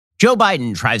Joe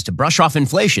Biden tries to brush off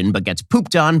inflation but gets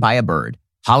pooped on by a bird.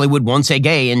 Hollywood won't say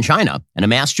gay in China, and a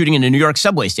mass shooting in a New York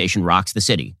subway station rocks the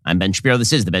city. I'm Ben Shapiro.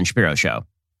 This is The Ben Shapiro Show.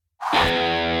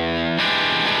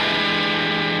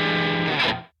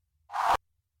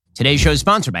 Today's show is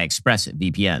sponsored by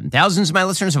ExpressVPN. Thousands of my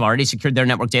listeners have already secured their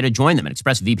network data. Join them at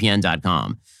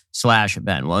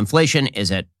expressvpn.com/Ben. Well, inflation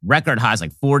is at record highs,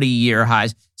 like 40-year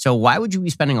highs. So why would you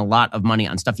be spending a lot of money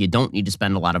on stuff you don't need to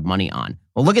spend a lot of money on?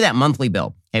 Well, look at that monthly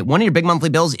bill. Hey, one of your big monthly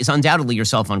bills is undoubtedly your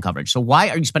cell phone coverage. So why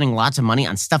are you spending lots of money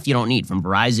on stuff you don't need from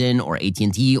Verizon or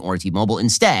AT&T or T-Mobile?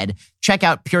 Instead, check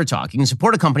out Pure Talk. You can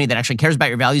support a company that actually cares about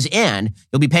your values, and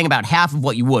you'll be paying about half of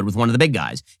what you would with one of the big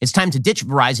guys. It's time to ditch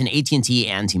Verizon, AT&T,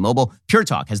 and T-Mobile. Pure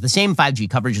Talk has the same 5G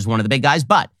coverage as one of the big guys,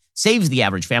 but saves the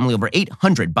average family over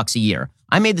 $800 a year.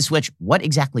 I made the switch. What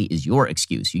exactly is your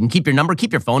excuse? You can keep your number,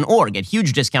 keep your phone, or get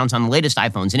huge discounts on the latest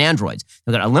iPhones and Androids.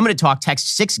 You'll get unlimited talk,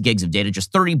 text, 6 gigs of data,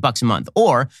 just $30 a month,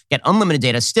 or get unlimited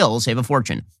data, still save a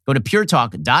fortune. Go to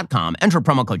puretalk.com, enter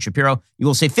promo code Shapiro. You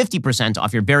will save 50%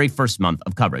 off your very first month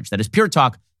of coverage. That is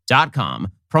puretalk.com,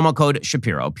 promo code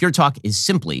Shapiro. Pure Talk is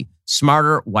simply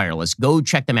smarter wireless. Go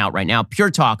check them out right now,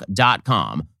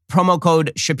 puretalk.com. Promo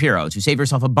code Shapiro to save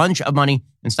yourself a bunch of money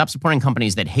and stop supporting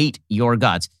companies that hate your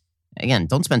guts. Again,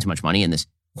 don't spend too much money in this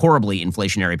horribly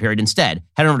inflationary period. Instead,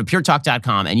 head over to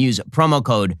puretalk.com and use promo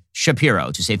code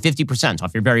Shapiro to save 50%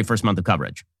 off your very first month of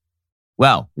coverage.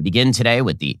 Well, we begin today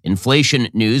with the inflation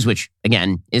news, which,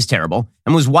 again, is terrible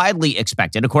and was widely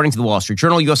expected. According to the Wall Street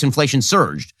Journal, U.S. inflation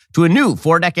surged to a new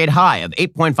 4-decade high of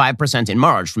 8.5% in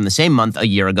March from the same month a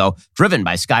year ago, driven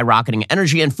by skyrocketing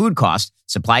energy and food costs,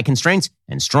 supply constraints,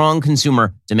 and strong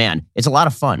consumer demand. It's a lot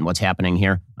of fun what's happening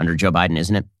here under Joe Biden,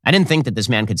 isn't it? I didn't think that this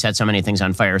man could set so many things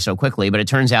on fire so quickly, but it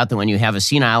turns out that when you have a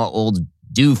senile old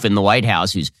doof in the White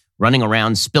House who's running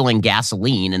around spilling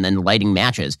gasoline and then lighting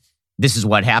matches, this is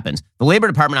what happens. The Labor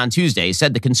Department on Tuesday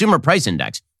said the Consumer Price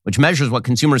Index, which measures what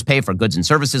consumers pay for goods and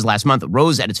services last month,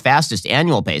 rose at its fastest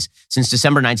annual pace since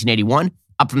December 1981,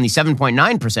 up from the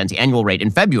 7.9% annual rate in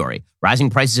February.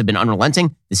 Rising prices have been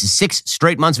unrelenting. This is 6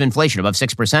 straight months of inflation above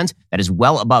 6%. That is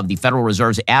well above the Federal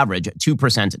Reserve's average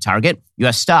 2% target.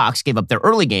 U.S. stocks gave up their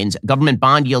early gains. Government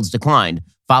bond yields declined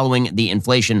following the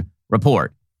inflation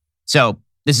report. So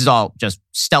this is all just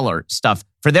stellar stuff.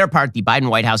 For their part, the Biden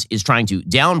White House is trying to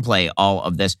downplay all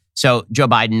of this. So Joe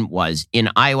Biden was in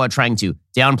Iowa trying to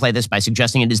downplay this by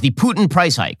suggesting it is the Putin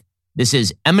price hike. This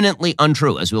is eminently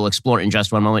untrue, as we'll explore in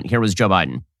just one moment. Here was Joe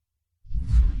Biden.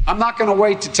 I'm not going to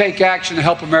wait to take action to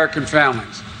help American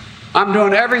families. I'm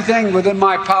doing everything within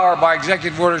my power by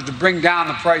executive orders to bring down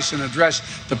the price and address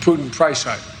the Putin price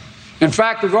hike. In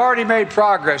fact, we've already made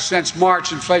progress since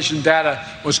March inflation data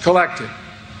was collected.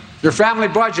 Your family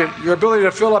budget, your ability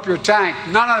to fill up your tank,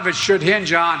 none of it should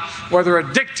hinge on whether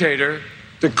a dictator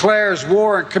declares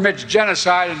war and commits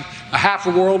genocide in a half a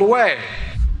world away.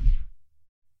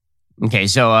 Okay,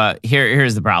 so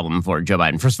here's the problem for Joe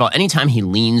Biden. First of all, anytime he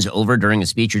leans over during a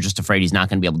speech, you're just afraid he's not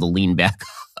going to be able to lean back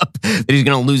up, that he's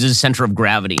going to lose his center of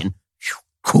gravity and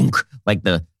like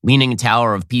the Leaning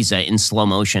Tower of Pisa in slow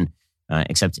motion.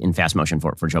 Except in fast motion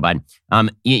for Joe Biden.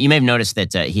 You may have noticed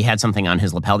that he had something on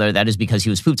his lapel there. That is because he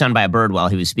was pooped on by a bird while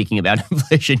he was speaking about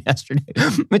inflation yesterday,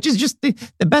 which is just the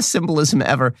best symbolism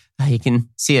ever. You can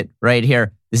see it right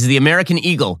here. This is the American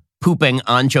eagle pooping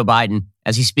on Joe Biden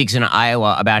as he speaks in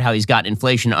Iowa about how he's got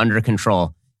inflation under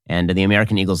control. And the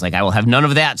American eagle's like, I will have none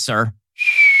of that, sir.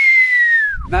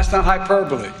 And that's not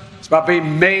hyperbole. It's about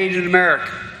being made in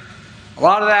America. A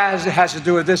lot of that has to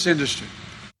do with this industry.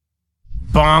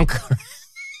 Bonk.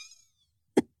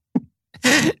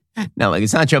 No,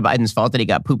 it's not Joe Biden's fault that he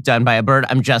got pooped on by a bird.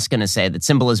 I'm just going to say that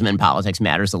symbolism in politics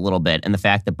matters a little bit. And the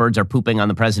fact that birds are pooping on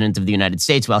the president of the United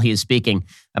States while he is speaking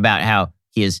about how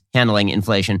he is handling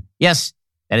inflation. Yes,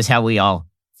 that is how we all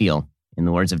feel. In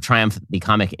the words of Triumph, the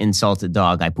comic insulted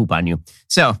dog, I poop on you.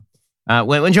 So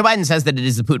when Joe Biden says that it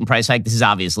is the Putin price hike, this is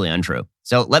obviously untrue.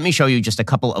 So let me show you just a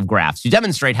couple of graphs to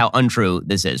demonstrate how untrue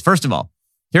this is. First of all,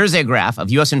 here's a graph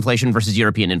of U.S. inflation versus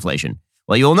European inflation.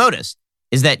 What you'll notice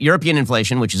is that European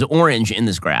inflation, which is orange in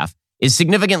this graph, is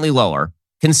significantly lower,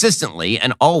 consistently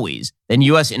and always, than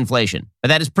U.S. inflation. But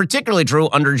that is particularly true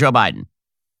under Joe Biden.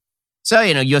 So,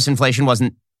 U.S. inflation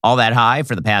wasn't all that high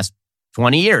for the past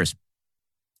 20 years.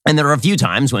 And there were a few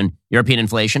times when European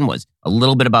inflation was a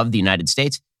little bit above the United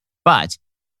States. But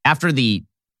after the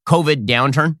COVID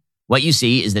downturn, what you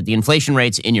see is that the inflation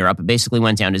rates in Europe basically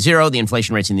went down to zero. The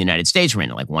inflation rates in the United States ran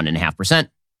at like 1.5%.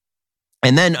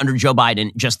 And then under Joe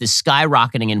Biden, just this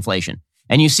skyrocketing inflation.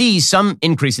 And you see some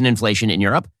increase in inflation in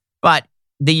Europe, but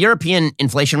the European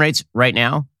inflation rates right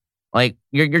now Like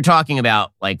you're talking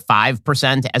about like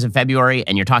 5% as of February,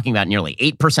 and you're talking about nearly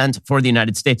 8% for the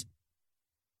United States.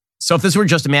 So if this were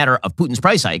just a matter of Putin's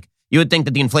price hike, you would think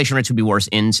that the inflation rates would be worse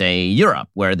in, say, Europe,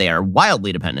 where they are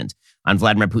wildly dependent on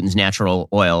Vladimir Putin's natural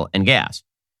oil and gas.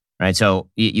 Right? So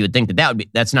you would think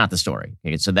that's not the story.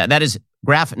 Okay, so that is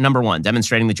graph number one,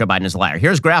 demonstrating that Joe Biden is a liar.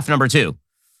 Here's graph number two.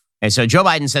 Okay, so Joe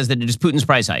Biden says that it is Putin's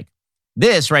price hike.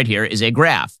 This right here is a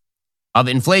graph of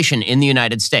inflation in the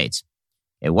United States.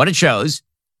 Okay, what it shows,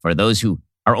 for those who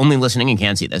are only listening and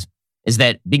can't see this, is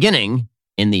that beginning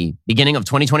of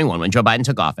 2021, when Joe Biden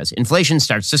took office, inflation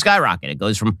starts to skyrocket. It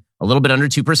goes from a little bit under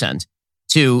 2%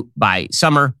 to, by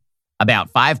summer,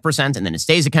 about 5%, and then it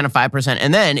stays at kind of 5%,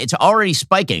 and then it's already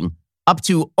spiking up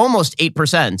to almost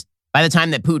 8% by the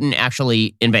time that Putin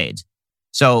actually invades.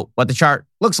 So what the chart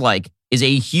looks like is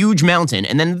a huge mountain,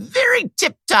 and then very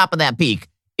tip top of that peak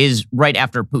is right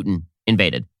after Putin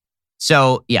invaded.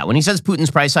 So yeah, when he says Putin's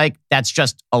price hike, that's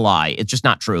just a lie. It's just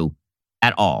not true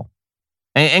at all.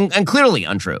 And clearly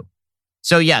untrue.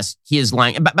 So yes, he is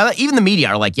lying. But even the media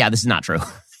are like, yeah, this is not true.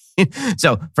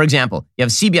 So, for example, you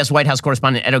have CBS White House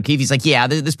correspondent Ed O'Keefe. He's like, yeah,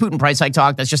 this Putin price hike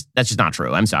talk, that's just not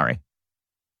true. I'm sorry.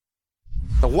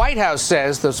 The White House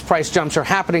says those price jumps are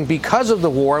happening because of the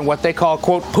war and what they call,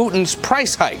 quote, Putin's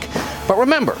price hike. But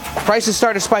remember, prices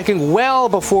started spiking well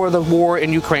before the war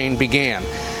in Ukraine began.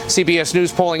 CBS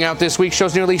News polling out this week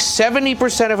shows nearly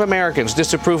 70% of Americans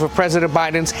disapprove of President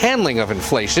Biden's handling of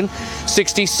inflation.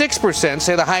 66%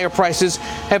 say the higher prices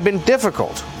have been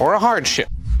difficult or a hardship.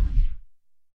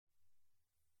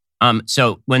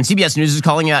 So when CBS News is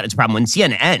calling you out, it's a problem. When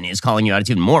CNN is calling you out, it's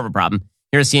even more of a problem.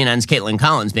 Here's CNN's Caitlin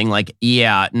Collins being like,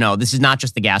 yeah, no, this is not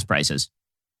just the gas prices.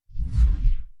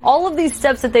 All of these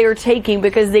steps that they are taking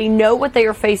because they know what they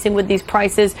are facing with these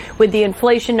prices, with the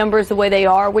inflation numbers the way they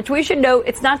are, which we should note,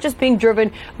 it's not just being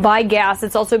driven by gas.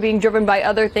 It's also being driven by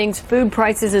other things. Food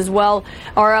prices as well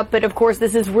are up. But of course,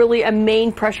 this is really a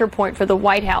main pressure point for the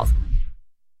White House.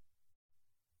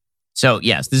 So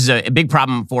yes, this is a big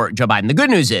problem for Joe Biden. The good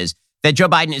news is that Joe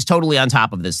Biden is totally on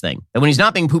top of this thing. That when he's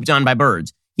not being pooped on by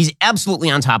birds, he's absolutely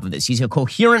on top of this. He's a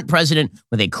coherent president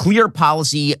with a clear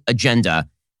policy agenda.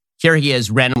 Here he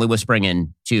is randomly whispering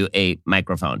into a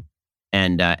microphone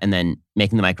and then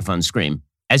making the microphone scream,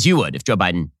 as you would if Joe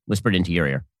Biden whispered into your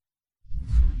ear.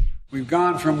 We've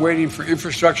gone from waiting for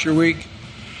Infrastructure Week.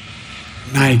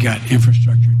 Now you got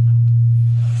infrastructure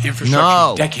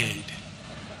decade.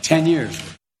 10 years.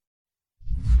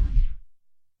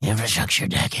 Infrastructure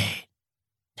decade.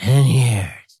 10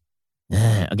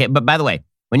 years. Okay, but by the way,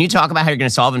 when you talk about how you're going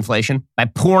to solve inflation by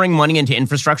pouring money into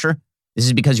infrastructure, this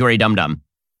is because you're a dum-dum.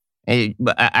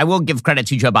 I will give credit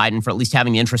to Joe Biden for at least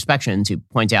having the introspection to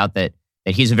point out that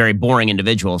he's a very boring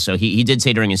individual. So he did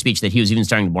say during his speech that he was even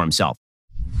starting to bore himself.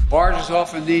 Barges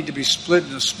often need to be split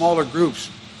into smaller groups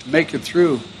to make it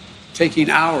through, taking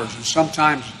hours and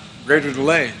sometimes greater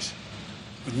delays.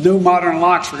 With new modern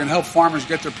locks, we're going to help farmers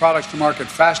get their products to market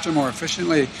faster, more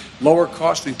efficiently, lower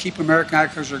cost, and keep American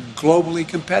agriculture globally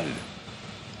competitive.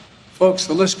 Folks,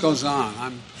 the list goes on.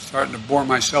 I'm starting to bore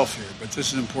myself here, but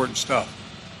this is important stuff.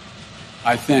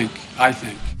 I think.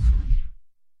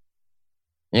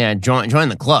 Yeah, join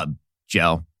the club,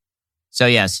 Joe. So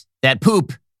yes, that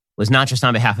poop was not just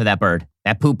on behalf of that bird.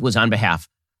 That poop was on behalf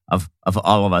of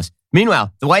all of us.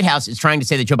 Meanwhile, the White House is trying to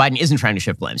say that Joe Biden isn't trying to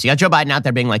shift blame. So you got Joe Biden out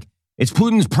there being like, it's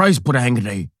Putin's price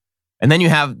prangity. And then you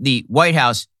have the White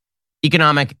House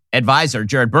economic advisor,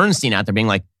 Jared Bernstein, out there being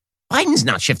like, Biden's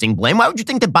not shifting blame. Why would you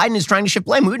think that Biden is trying to shift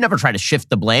blame? We would never try to shift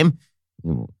the blame.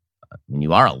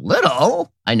 You are a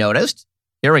little, I noticed.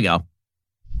 Here we go.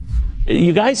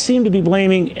 You guys seem to be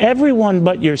blaming everyone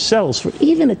but yourselves for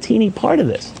even a teeny part of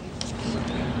this.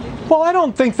 Well, I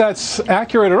don't think that's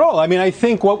accurate at all. I mean, I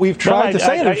think what we've tried to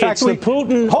say, and in fact, it's the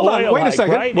Putin hold on, oil wait a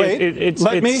second, right? wait,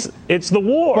 it's the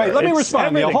war. Wait, let me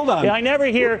respond, Neil, hold on. Yeah, I never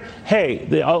hear,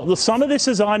 hey, some of this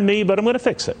is on me, but I'm going to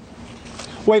fix it.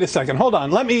 Wait a second, hold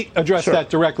on. Let me address that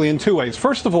directly in two ways.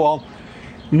 First of all,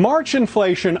 March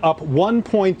inflation up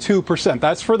 1.2%.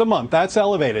 That's for the month. That's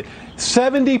elevated.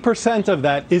 70% of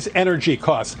that is energy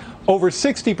costs. Over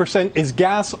 60% is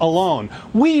gas alone.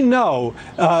 We know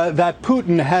that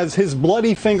Putin has his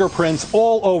bloody fingerprints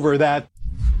all over that.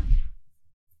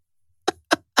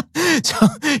 So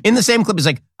in the same clip, he's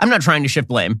like, I'm not trying to shift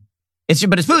blame.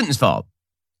 But it's Putin's fault.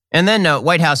 And then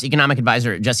White House economic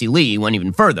advisor Jesse Lee went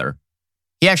even further.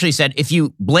 He actually said, if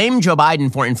you blame Joe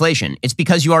Biden for inflation, it's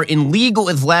because you are in league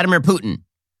with Vladimir Putin.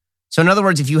 So in other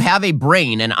words, if you have a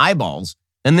brain and eyeballs,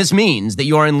 then this means that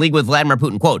you are in league with Vladimir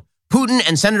Putin. Quote, Putin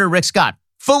and Senator Rick Scott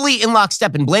fully in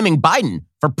lockstep in blaming Biden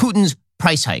for Putin's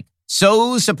price hike.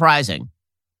 So surprising.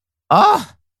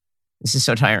 This is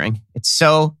so tiring. It's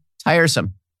so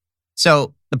tiresome.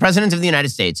 So the president of the United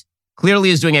States clearly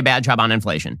is doing a bad job on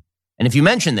inflation. And if you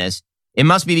mention this, it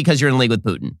must be because you're in league with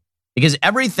Putin. Because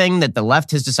everything that the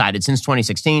left has decided since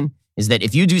 2016 is that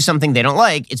if you do something they don't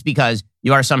like, it's because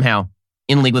you are somehow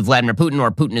in league with Vladimir Putin,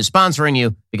 or Putin is sponsoring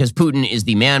you because Putin is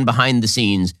the man behind the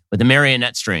scenes with the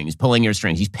marionette strings, pulling your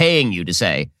strings. He's paying you to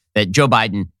say that Joe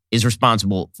Biden is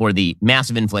responsible for the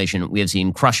massive inflation we have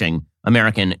seen crushing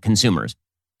American consumers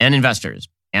and investors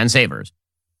and savers.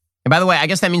 And by the way, I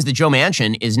guess that means that Joe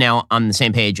Manchin is now on the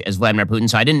same page as Vladimir Putin.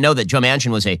 So I didn't know that Joe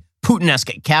Manchin was a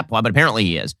Putin-esque catpaw, but apparently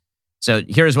he is. So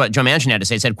here's what Joe Manchin had to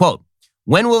say. It said, quote,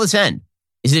 "When will this end?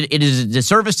 It is a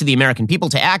disservice to the American people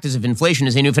to act as if inflation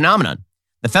is a new phenomenon.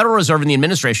 The Federal Reserve and the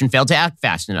administration failed to act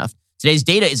fast enough. Today's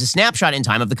data is a snapshot in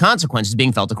time of the consequences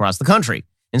being felt across the country.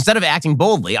 Instead of acting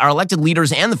boldly, our elected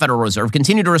leaders and the Federal Reserve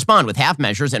continue to respond with half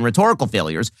measures and rhetorical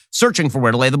failures, searching for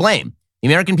where to lay the blame. The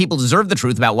American people deserve the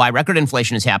truth about why record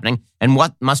inflation is happening and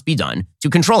what must be done to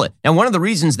control it." Now, one of the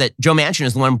reasons that Joe Manchin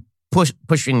is the one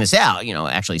pushing this out,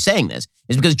 actually saying this,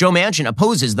 is because Joe Manchin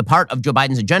opposes the part of Joe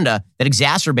Biden's agenda that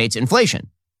exacerbates inflation.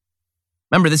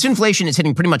 Remember, this inflation is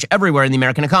hitting pretty much everywhere in the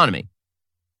American economy.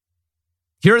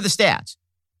 Here are the stats.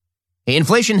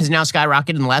 Inflation has now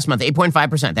skyrocketed in the last month,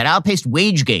 8.5%. That outpaced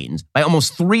wage gains by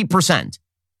almost 3%.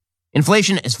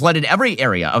 Inflation has flooded every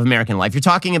area of American life. You're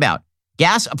talking about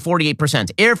gas up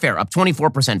 48%, airfare up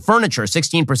 24%, furniture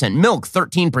 16%, milk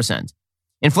 13%.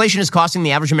 Inflation is costing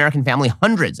the average American family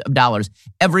hundreds of dollars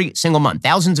every single month,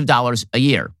 thousands of dollars a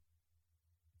year.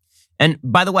 And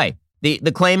by the way,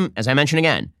 the claim, as I mentioned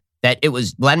again, that it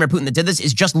was Vladimir Putin that did this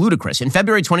is just ludicrous. In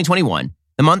February 2021,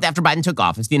 the month after Biden took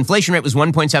office, the inflation rate was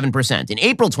 1.7%. In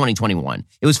April 2021,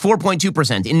 it was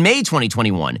 4.2%. In May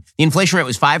 2021, the inflation rate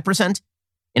was 5%.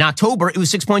 In October, it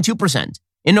was 6.2%.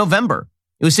 In November,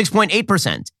 it was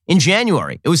 6.8%. In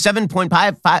January, it was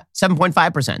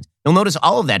 7.5%. You'll notice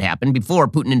all of that happened before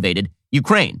Putin invaded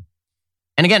Ukraine.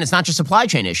 And again, it's not just supply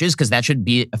chain issues, because that should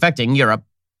be affecting Europe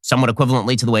somewhat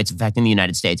equivalently to the way it's affecting the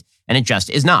United States, and it just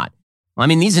is not. Well, I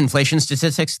mean, these inflation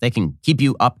statistics, they can keep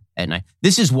you up at night.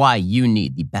 This is why you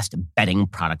need the best bedding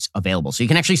products available, so you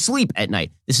can actually sleep at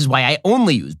night. This is why I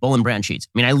only use Boll & Branch sheets.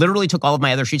 I mean, I literally took all of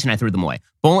my other sheets and I threw them away.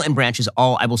 Boll & Branch is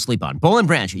all I will sleep on. Boll &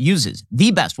 Branch uses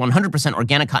the best 100%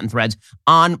 organic cotton threads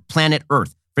on planet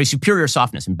Earth for a superior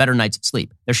softness and better night's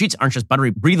sleep. Their sheets aren't just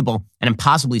buttery, breathable, and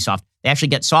impossibly soft. They actually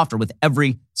get softer with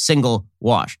every single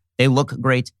wash. They look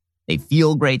great. They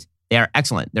feel great. They are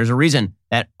excellent. There's a reason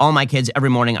that all my kids every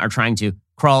morning are trying to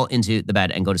crawl into the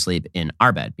bed and go to sleep in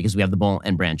our bed, because we have the Boll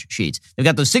 & Branch sheets. They've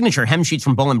got those signature hem sheets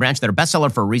from Boll & Branch that are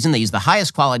bestseller for a reason. They use the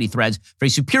highest quality threads for a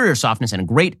superior softness and a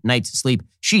great night's sleep.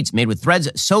 Sheets made with threads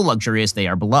so luxurious they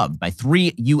are beloved by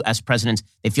 3 U.S. presidents.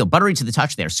 They feel buttery to the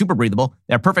touch. They are super breathable.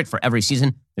 They're perfect for every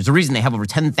season. There's a reason they have over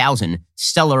 10,000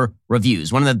 stellar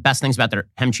reviews. One of the best things about their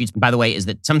hem sheets, by the way, is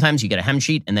that sometimes you get a hem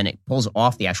sheet and then it pulls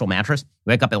off the actual mattress. You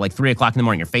wake up at like 3 o'clock in the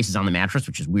morning, your face is on the mattress,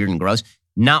 which is weird and gross.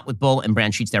 Not with Boll &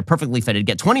 Branch sheets. They're perfectly fitted.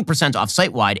 Get 20% off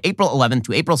site-wide April 11th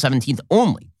to April 17th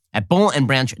only at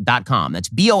bollandbranch.com. That's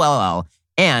BOLL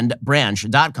and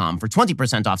branch.com for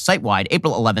 20% off site-wide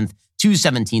April 11th to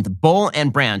 17th.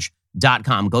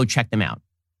 bollandbranch.com. Go check them out.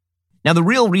 Now, the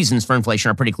real reasons for inflation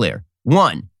are pretty clear.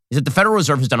 One is that the Federal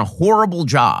Reserve has done a horrible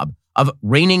job of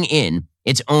reining in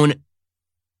its own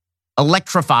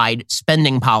electrified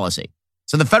spending policy.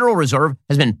 So the Federal Reserve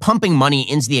has been pumping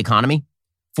money into the economy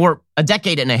for a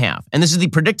decade and a half. And this is the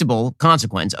predictable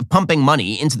consequence of pumping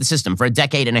money into the system for a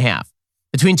decade and a half.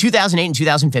 Between 2008 and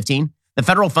 2015, the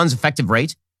federal funds effective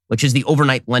rate, which is the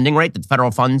overnight lending rate that the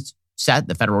federal funds set,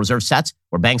 the Federal Reserve sets,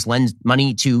 where banks lend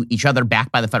money to each other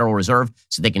backed by the Federal Reserve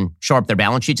so they can shore up their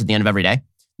balance sheets at the end of every day.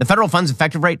 The federal funds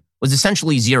effective rate was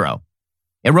essentially zero.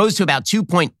 It rose to about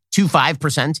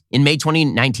 2.25% in May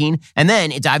 2019, and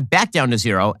then it dived back down to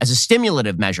zero as a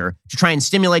stimulative measure to try and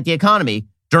stimulate the economy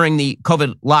during the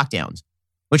COVID lockdowns,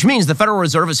 which means the Federal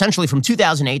Reserve essentially from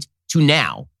 2008 to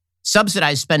now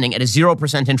subsidized spending at a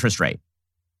 0% interest rate.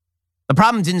 The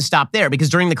problem didn't stop there, because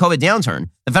during the COVID downturn,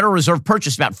 the Federal Reserve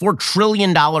purchased about $4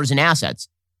 trillion in assets,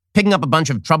 picking up a bunch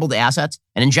of troubled assets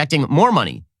and injecting more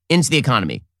money into the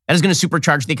economy. That is going to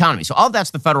supercharge the economy. So all of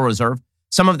that's the Federal Reserve.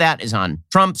 Some of that is on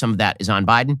Trump. Some of that is on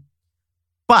Biden.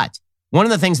 But one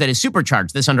of the things that has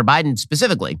supercharged this under Biden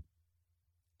specifically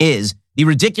is the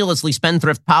ridiculously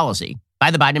spendthrift policy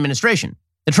by the Biden administration.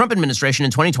 The Trump administration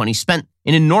in 2020 spent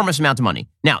an enormous amount of money.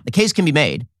 Now, the case can be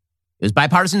made, it was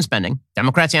bipartisan spending,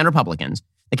 Democrats and Republicans.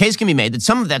 The case can be made that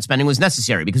some of that spending was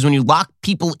necessary, because when you lock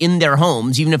people in their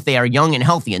homes, even if they are young and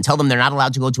healthy, and tell them they're not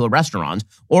allowed to go to a restaurant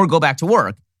or go back to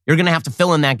work, you're going to have to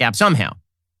fill in that gap somehow.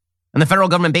 And the federal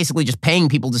government basically just paying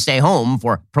people to stay home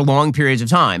for prolonged periods of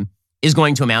time is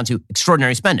going to amount to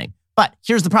extraordinary spending. But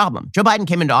here's the problem. Joe Biden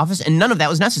came into office and none of that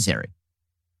was necessary.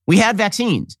 We had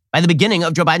vaccines by the beginning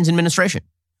of Joe Biden's administration.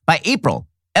 By April,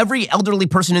 every elderly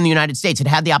person in the United States had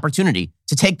had the opportunity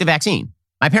to take the vaccine.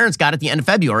 My parents got it at the end of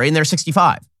February and they're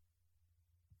 65.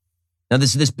 Now,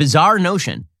 this bizarre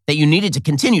notion that you needed to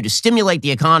continue to stimulate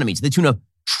the economy to the tune of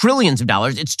trillions of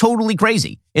dollars, it's totally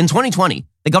crazy. In 2020,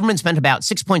 the government spent about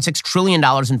 $6.6 trillion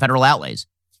in federal outlays.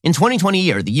 In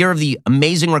 2020 the year of the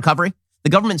amazing recovery, the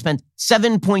government spent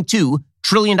 $7.2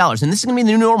 trillion. And this is going to be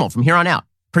the new normal from here on out.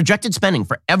 Projected spending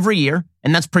for every year,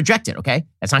 and that's projected, okay?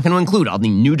 That's not going to include all the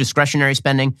new discretionary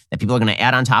spending that people are going to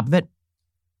add on top of it.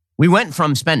 We went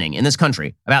from spending in this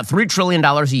country about $3 trillion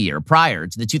a year prior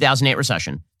to the 2008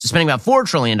 recession to spending about $4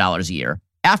 trillion a year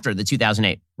after the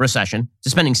 2008 recession to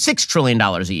spending $6 trillion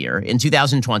a year in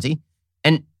 2020.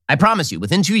 And I promise you,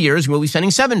 within 2 years, we'll be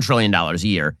spending $7 trillion a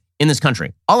year in this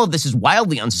country. All of this is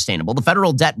wildly unsustainable. The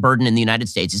federal debt burden in the United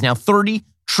States is now $30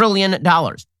 trillion.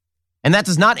 And that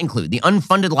does not include the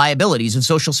unfunded liabilities of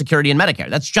Social Security and Medicare.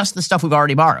 That's just the stuff we've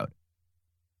already borrowed.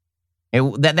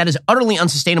 That is utterly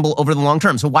unsustainable over the long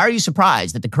term. So why are you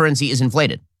surprised that the currency is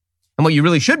inflated? And what you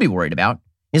really should be worried about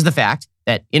is the fact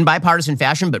that in bipartisan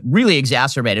fashion, but really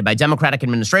exacerbated by Democratic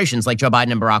administrations like Joe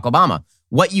Biden and Barack Obama,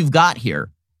 what you've got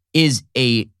here is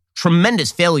a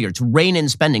tremendous failure to rein in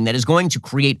spending that is going to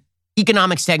create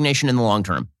economic stagnation in the long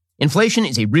term. Inflation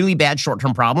is a really bad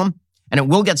short-term problem, and it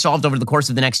will get solved over the course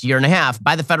of the next year and a half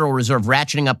by the Federal Reserve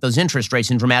ratcheting up those interest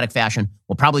rates in dramatic fashion.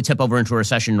 We'll probably tip over into a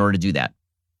recession in order to do that.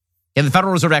 Yeah, the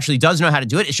Federal Reserve actually does know how to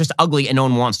do it. It's just ugly and no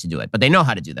one wants to do it, but they know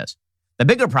how to do this. The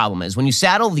bigger problem is when you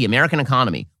saddle the American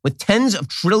economy with tens of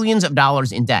trillions of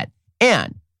dollars in debt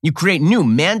and you create new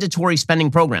mandatory spending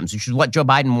programs, which is what Joe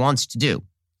Biden wants to do.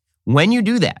 When you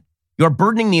do that, you're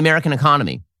burdening the American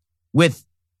economy with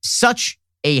such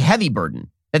a heavy burden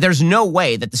that there's no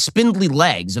way that the spindly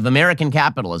legs of American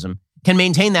capitalism can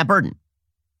maintain that burden.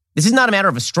 This is not a matter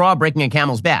of a straw breaking a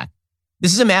camel's back.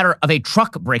 This is a matter of a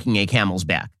truck breaking a camel's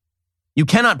back. You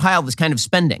cannot pile this kind of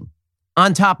spending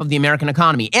on top of the American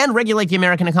economy and regulate the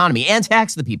American economy and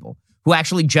tax the people who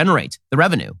actually generate the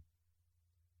revenue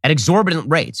at exorbitant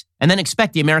rates and then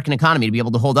expect the American economy to be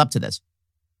able to hold up to this.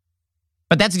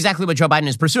 But that's exactly what Joe Biden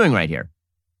is pursuing right here.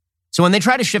 So when they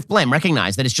try to shift blame,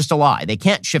 recognize that it's just a lie. They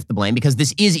can't shift the blame because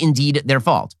this is indeed their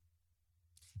fault.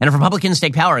 And if Republicans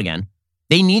take power again,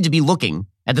 they need to be looking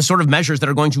at the sort of measures that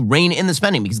are going to rein in the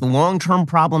spending, because the long-term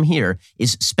problem here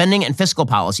is spending and fiscal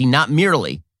policy, not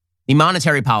merely the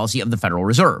monetary policy of the Federal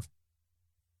Reserve.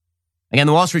 Again,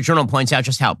 the Wall Street Journal points out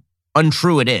just how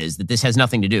untrue it is that this has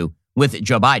nothing to do with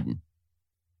Joe Biden.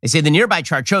 They say the nearby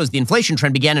chart shows the inflation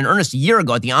trend began in earnest a year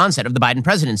ago at the onset of the Biden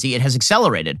presidency. It has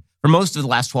accelerated for most of the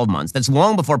last 12 months. That's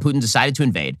long before Putin decided to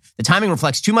invade. The timing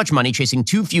reflects too much money chasing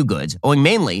too few goods, owing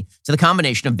mainly to the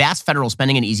combination of vast federal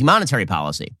spending and easy monetary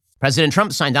policy. President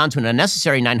Trump signed on to an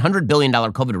unnecessary $900 billion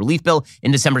COVID relief bill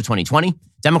in December 2020.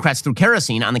 Democrats threw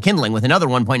kerosene on the kindling with another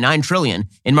 $1.9 trillion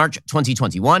in March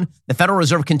 2021. The Federal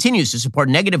Reserve continues to support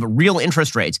negative real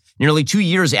interest rates nearly 2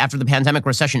 years after the pandemic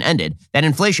recession ended. That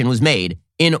inflation was made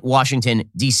in Washington,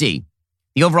 D.C.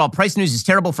 The overall price news is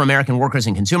terrible for American workers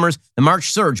and consumers. The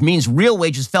March surge means real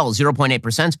wages fell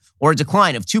 0.8%, or a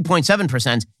decline of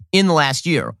 2.7% in the last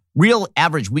year. Real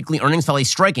average weekly earnings fell a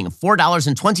striking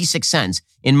 $4.26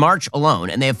 in March alone,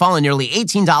 and they have fallen nearly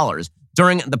 $18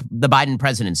 during the Biden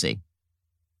presidency.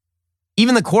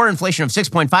 Even the core inflation of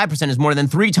 6.5% is more than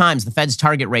 3 times the Fed's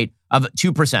target rate of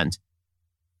 2%.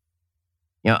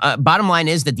 Bottom line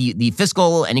is that the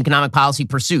fiscal and economic policy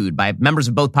pursued by members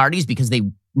of both parties, because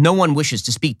no one wishes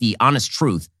to speak the honest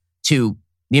truth to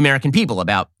the American people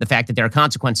about the fact that there are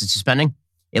consequences to spending,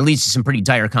 it leads to some pretty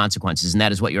dire consequences, and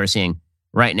that is what you're seeing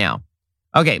right now.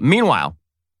 Okay, meanwhile,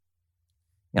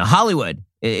 Hollywood,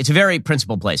 it's a very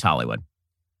principled place, Hollywood.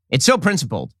 It's so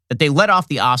principled that they let off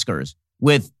the Oscars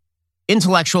with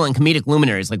intellectual and comedic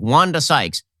luminaries like Wanda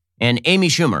Sykes and Amy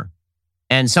Schumer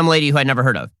and some lady who I'd never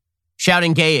heard of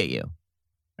shouting gay at you.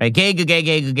 Right? Gay, gay, gay,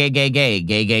 gay, gay, gay, gay,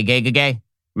 gay, gay, gay, gay, gay.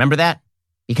 Remember that?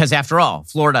 Because after all,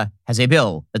 Florida has a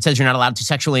bill that says you're not allowed to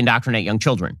sexually indoctrinate young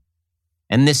children.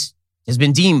 And this has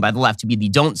been deemed by the left to be the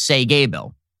Don't Say Gay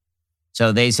bill.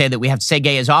 So they say that we have to say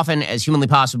gay as often as humanly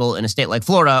possible in a state like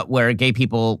Florida, where gay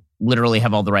people literally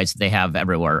have all the rights that they have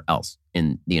everywhere else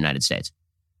in the United States.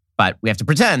 But we have to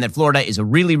pretend that Florida is a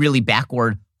really, really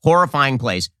backward, horrifying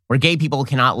place where gay people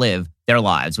cannot live their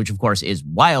lives, which of course is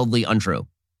wildly untrue.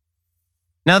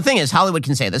 Now, the thing is, Hollywood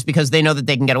can say this because they know that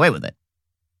they can get away with it.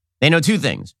 They know 2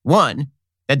 things. One,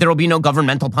 that there will be no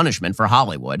governmental punishment for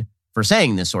Hollywood for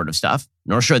saying this sort of stuff,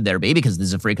 nor should there be because this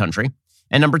is a free country.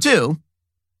 And number two,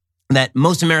 that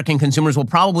most American consumers will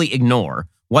probably ignore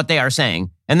what they are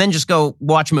saying and then just go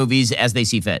watch movies as they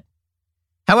see fit.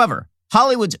 However,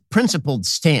 Hollywood's principled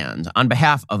stand on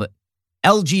behalf of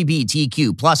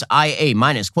LGBTQ plus IA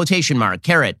minus quotation mark,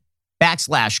 caret,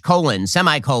 backslash, colon,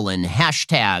 semicolon,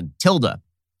 hashtag, tilde.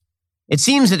 It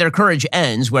seems that their courage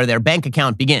ends where their bank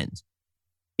account begins.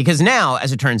 Because now,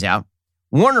 as it turns out,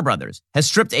 Warner Brothers has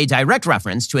stripped a direct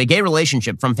reference to a gay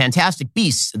relationship from Fantastic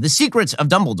Beasts, The Secrets of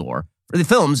Dumbledore, for the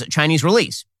film's Chinese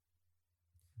release.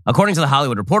 According to The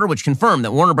Hollywood Reporter, which confirmed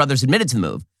that Warner Brothers admitted to the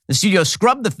move, the studio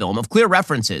scrubbed the film of clear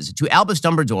references to Albus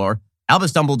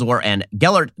Dumbledore and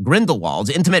Gellert Grindelwald's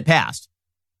intimate past.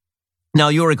 Now,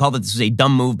 you'll recall that this was a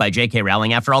dumb move by J.K.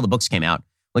 Rowling after all the books came out,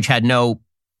 which had no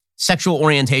sexual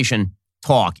orientation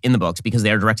talk in the books because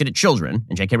they are directed at children,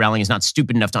 and J.K. Rowling is not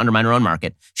stupid enough to undermine her own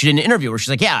market. She did an interview where she's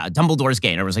like, yeah, Dumbledore's gay.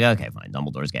 And everyone's like, okay, fine,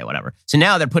 Dumbledore's gay, whatever. So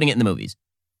now they're putting it in the movies.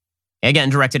 Again,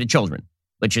 directed at children,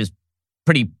 which is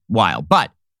pretty wild.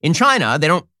 But in China, they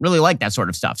don't really like that sort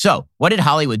of stuff. So what did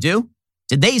Hollywood do?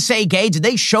 Did they say gay? Did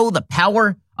they show the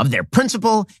power of their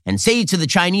principle and say to the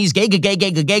Chinese, gay, gay, gay,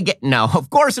 gay, gay, gay, gay? No, of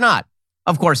course not.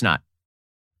 Of course not.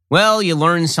 Well, you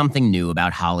learn something new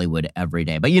about Hollywood every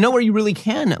day. But you know where you really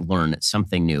can learn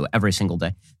something new every single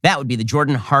day? That would be the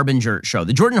Jordan Harbinger Show.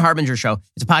 The Jordan Harbinger Show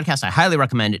is a podcast I highly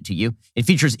recommend it to you. It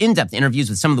features in-depth interviews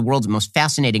with some of the world's most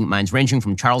fascinating minds, ranging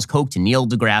from Charles Koch to Neil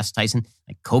deGrasse Tyson,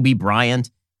 like Kobe Bryant,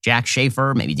 Jack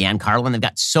Schaefer, maybe Dan Carlin. They've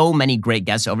got so many great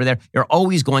guests over there. You're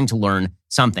always going to learn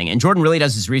something. And Jordan really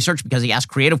does his research because he asks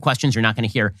creative questions you're not going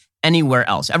to hear anywhere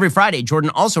else. Every Friday, Jordan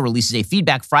also releases a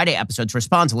Feedback Friday episode to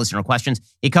respond to listener questions.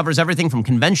 He covers everything from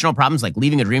conventional problems like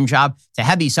leaving a dream job to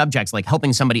heavy subjects like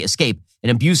helping somebody escape an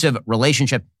abusive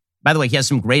relationship. By the way, he has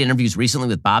some great interviews recently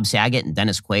with Bob Saget and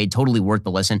Dennis Quaid. Totally worth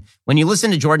the listen. When you listen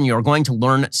to Jordan, you're going to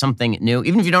learn something new.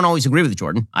 Even if you don't always agree with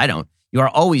Jordan, I don't. You are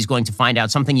always going to find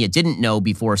out something you didn't know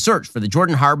before. Search for the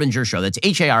Jordan Harbinger Show. That's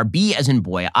Harb as in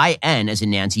boy, IN as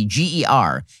in Nancy,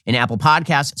 GER in Apple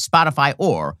Podcasts, Spotify,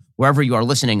 or wherever you are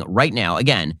listening right now.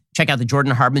 Again, check out the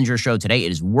Jordan Harbinger Show today.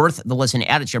 It is worth the listen.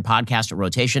 Add it to your podcast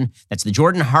rotation. That's the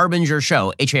Jordan Harbinger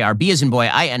Show, Harb as in boy,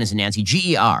 IN as in Nancy,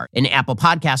 GER in Apple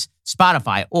Podcasts,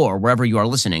 Spotify, or wherever you are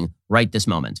listening right this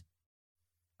moment.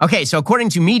 Okay, so according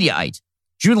to Mediaite,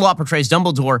 Jude Law portrays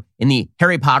Dumbledore in the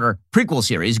Harry Potter prequel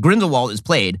series. Grindelwald is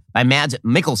played by Mads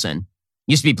Mikkelsen.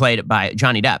 Used to be played by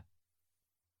Johnny Depp.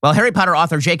 Well, Harry Potter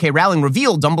author J.K. Rowling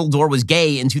revealed Dumbledore was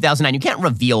gay in 2009. You can't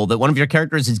reveal that one of your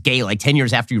characters is gay like 10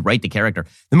 years after you write the character.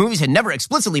 The movies had never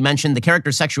explicitly mentioned the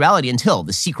character's sexuality until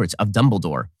The Secrets of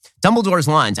Dumbledore. Dumbledore's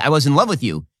lines, "I was in love with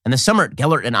you, and the summer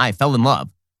Gellert and I fell in love,"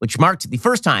 which marked the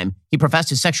first time he professed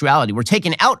his sexuality, were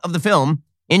taken out of the film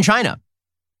in China.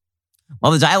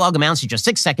 While the dialogue amounts to just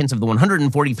 6 seconds of the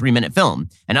 143-minute film,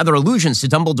 and other allusions to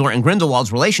Dumbledore and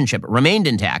Grindelwald's relationship remained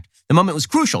intact, the moment was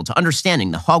crucial to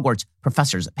understanding the Hogwarts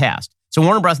professor's past. So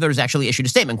Warner Brothers actually issued a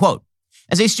statement, quote,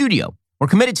 "As a studio, we're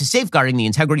committed to safeguarding the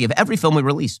integrity of every film we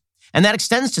release, and that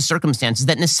extends to circumstances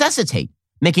that necessitate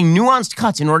making nuanced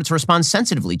cuts in order to respond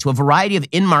sensitively to a variety of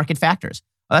in-market factors."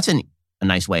 Well, that's a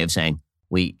nice way of saying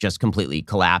we just completely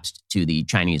collapsed to the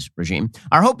Chinese regime.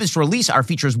 Our hope is to release our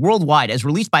features worldwide as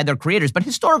released by their creators, but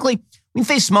historically, we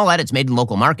face small edits made in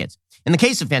local markets. In the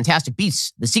case of Fantastic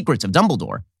Beasts, The Secrets of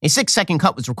Dumbledore, a 6-second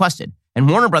cut was requested, and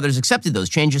Warner Brothers accepted those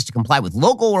changes to comply with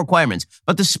local requirements,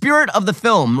 but the spirit of the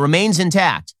film remains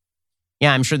intact.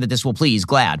 Yeah, I'm sure that this will please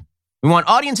GLAAD. We want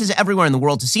audiences everywhere in the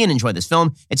world to see and enjoy this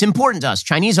film. It's important to us.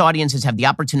 Chinese audiences have the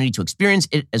opportunity to experience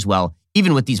it as well,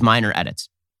 even with these minor edits.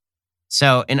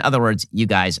 So, in other words, you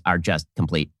guys are just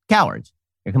complete cowards.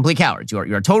 You're complete cowards.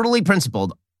 You're totally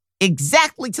principled,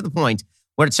 exactly to the point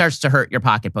where it starts to hurt your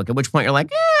pocketbook, at which point you're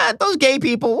like, those gay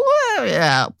people,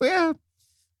 yeah,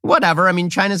 whatever. I mean,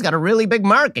 China's got a really big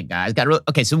market, guys.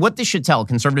 Okay, so what this should tell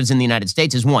conservatives in the United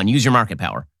States is, one, use your market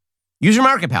power. Use your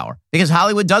market power, because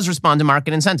Hollywood does respond to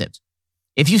market incentives.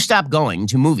 If you stop going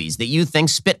to movies that you think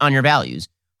spit on your values,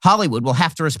 Hollywood will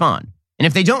have to respond. And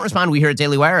if they don't respond, we here at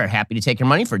Daily Wire are happy to take your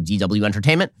money for DW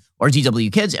Entertainment or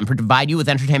DW Kids and provide you with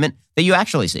entertainment that you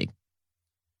actually seek.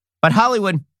 But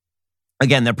Hollywood,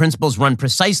 again, their principles run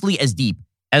precisely as deep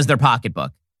as their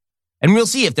pocketbook. And we'll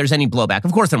see if there's any blowback.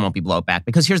 Of course there won't be blowback,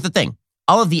 because here's the thing.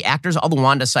 All of the actors, all the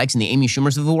Wanda Sykes and the Amy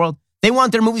Schumers of the world, they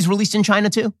want their movies released in China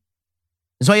too.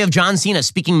 That's why you have John Cena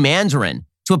speaking Mandarin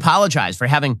to apologize for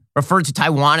having referred to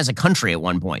Taiwan as a country at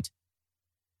one point.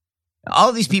 All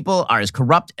of these people are as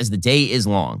corrupt as the day is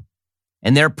long,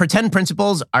 and their pretend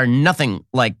principles are nothing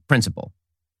like principle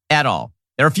at all.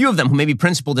 There are a few of them who may be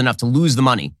principled enough to lose the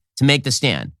money to make the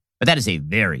stand, But that is a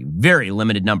very, very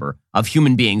limited number of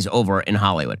human beings over in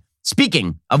Hollywood.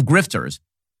 Speaking of grifters,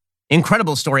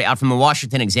 incredible story out from the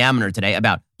Washington Examiner today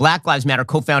about Black Lives Matter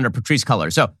co-founder Patrisse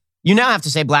Cullors. So you now have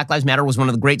to say Black Lives Matter was one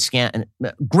of the great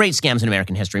scams in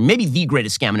American history, maybe the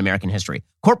greatest scam in American history.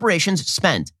 Corporations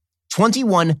spent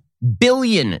 $21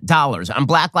 billion on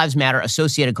Black Lives Matter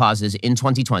associated causes in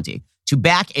 2020 to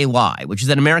back a lie, which is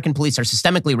that American police are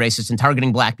systemically racist and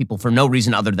targeting black people for no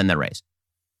reason other than their race.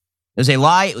 It was a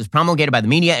lie. It was promulgated by the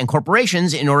media and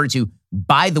corporations in order to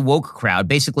buy the woke crowd,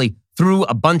 basically threw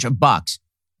a bunch of bucks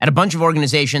at a bunch of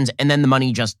organizations, and then the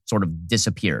money just sort of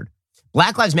disappeared.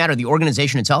 Black Lives Matter, the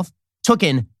organization itself, took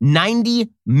in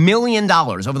 $90 million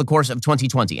over the course of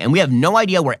 2020, and we have no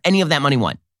idea where any of that money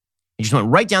went. It just went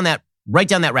right down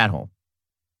that rat hole.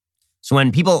 So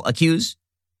when people accuse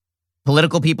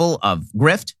political people of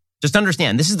grift, just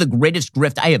understand this is the greatest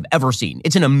grift I have ever seen.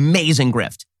 It's an amazing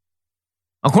grift.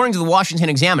 According to the Washington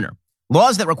Examiner,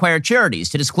 laws that require charities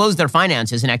to disclose their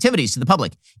finances and activities to the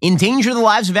public endanger the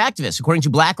lives of activists, according to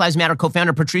Black Lives Matter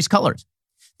co-founder Patrisse Cullors.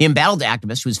 The embattled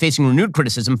activist, who is facing renewed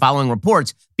criticism following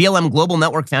reports BLM Global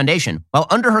Network Foundation, while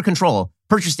under her control,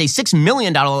 purchased a $6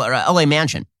 million LA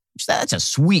mansion. That's a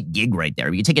sweet gig right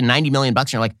there. You take in $90 million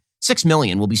and you're like, $6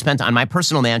 million will be spent on my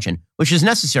personal mansion, which is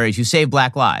necessary to save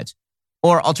black lives,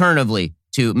 or alternatively,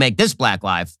 to make this black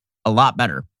life a lot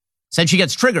better. Said she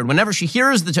gets triggered whenever she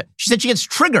hears she said she gets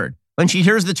triggered when she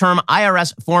hears the term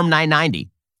IRS Form 990,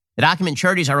 the document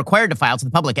charities are required to file to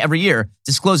the public every year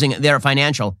disclosing their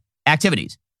financial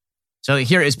activities. So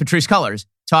here is Patrisse Cullors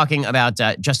talking about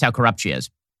just how corrupt she is.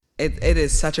 It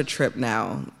is such a trip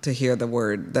now to hear the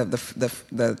word,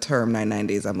 the term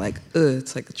 990s. I'm like, ugh,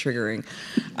 it's like triggering.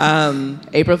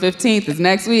 April 15th is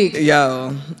next week.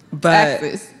 Yo, but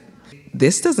Taxes.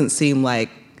 this doesn't seem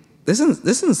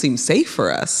safe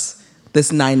for us.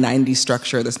 This 990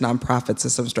 structure, this nonprofit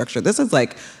system structure, this is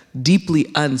like deeply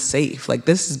unsafe. Like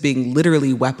this is being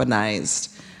literally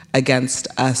weaponized against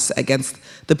us, against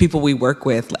the people we work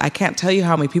with. I can't tell you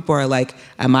how many people are like,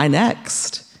 am I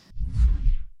next?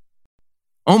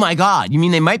 Oh my God, you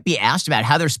mean they might be asked about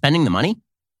how they're spending the money?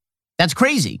 That's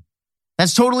crazy.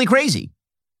 That's totally crazy.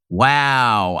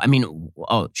 Wow. I mean,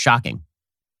 oh, shocking.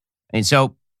 And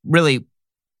so really,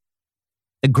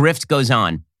 the grift goes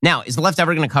on. Now, is the left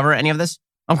ever going to cover any of this?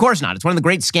 Of course not. It's one of the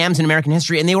great scams in American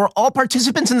history, and they were all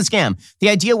participants in the scam. The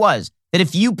idea was that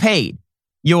if you paid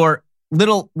your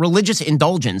little religious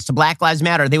indulgence to Black Lives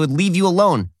Matter, they would leave you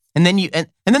alone. And then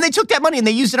then they took that money and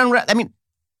they used it on... I mean,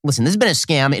 listen, this has been a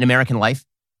scam in American life.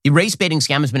 The race-baiting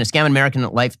scam has been a scam in American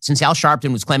life since Al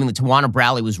Sharpton was claiming that Tawana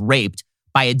Brawley was raped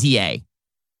by a DA.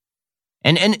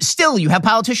 And still, you have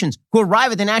politicians who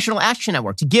arrive at the National Action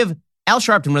Network to give Al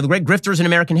Sharpton, one of the great grifters in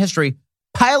American history,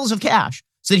 piles of cash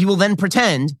so that he will then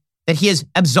pretend that he has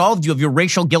absolved you of your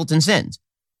racial guilt and sins.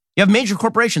 You have major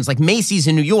corporations like Macy's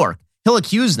in New York. He'll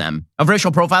accuse them of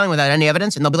racial profiling without any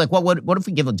evidence, and they'll be like, well, what if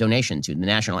we give a donation to the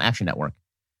National Action Network?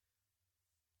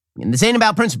 And this ain't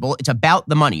about principle. It's about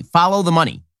the money. Follow the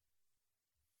money.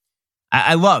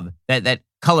 I love that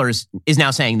Cullors is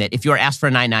now saying that if you're asked for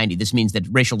a 990, this means that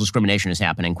racial discrimination is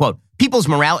happening. Quote, people's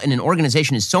morale in an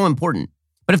organization is so important.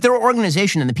 But if their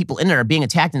organization and the people in it are being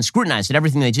attacked and scrutinized at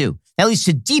everything they do, that leads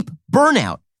to deep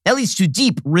burnout. That leads to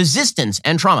deep resistance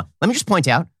and trauma. Let me just point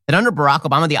out that under Barack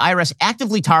Obama, the IRS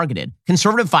actively targeted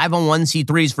conservative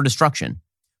 501c3s for destruction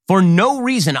for no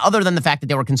reason other than the fact that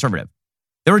they were conservative.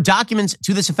 There were documents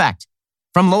to this effect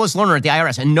from Lois Lerner at the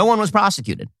IRS, and no one was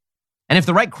prosecuted. And if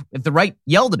the right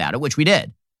yelled about it, which we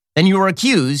did, then you were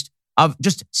accused of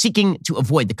just seeking to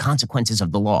avoid the consequences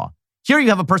of the law. Here you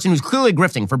have a person who's clearly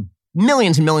grifting for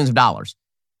millions and millions of dollars.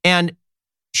 And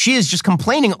she is just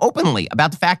complaining openly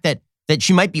about the fact that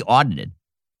she might be audited.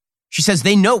 She says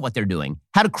they know what they're doing,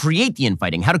 how to create the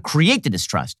infighting, how to create the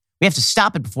distrust. We have to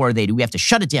stop it before they do. We have to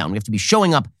shut it down. We have to be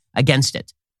showing up against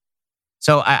it.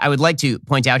 So I would like to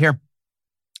point out here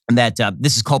that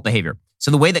this is cult behavior. So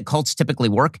the way that cults typically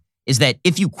work is that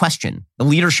if you question the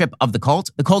leadership of the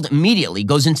cult immediately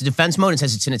goes into defense mode and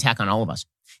says it's an attack on all of us.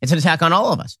 It's an attack on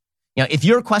all of us. You know, if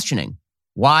you're questioning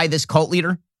why this cult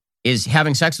leader is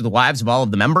having sex with the wives of all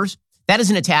of the members, that is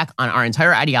an attack on our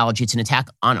entire ideology. It's an attack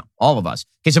on all of us.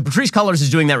 Okay, so Patrisse Cullors is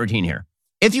doing that routine here.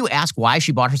 If you ask why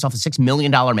she bought herself a $6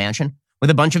 million mansion with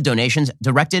a bunch of donations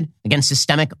directed against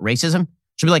systemic racism,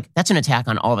 she'll be like, that's an attack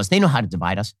on all of us. They know how to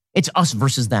divide us. It's us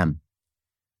versus them.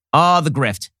 Oh, the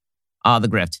grift. Oh, the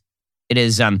grift. It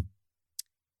is, the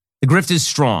grift is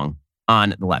strong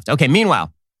on the left. Okay,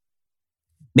 meanwhile,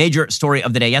 major story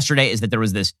of the day yesterday is that there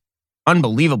was this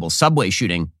unbelievable subway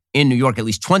shooting in New York. At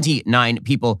least 29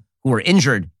 people who were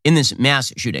injured in this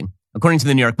mass shooting. According to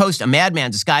the New York Post, a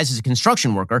madman disguised as a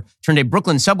construction worker turned a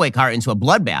Brooklyn subway car into a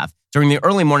bloodbath during the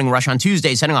early morning rush on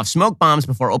Tuesday, setting off smoke bombs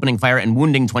before opening fire and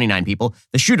wounding 29 people.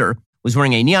 The shooter was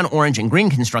wearing a neon orange and green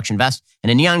construction vest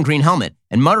and a neon green helmet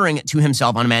and muttering to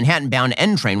himself on a Manhattan-bound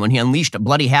N train when he unleashed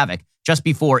bloody havoc just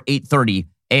before 8:30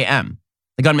 a.m.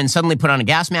 The gunman suddenly put on a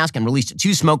gas mask and released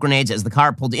 2 smoke grenades as the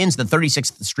car pulled into the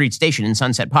 36th Street station in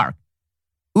Sunset Park.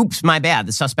 "Oops, my bad,"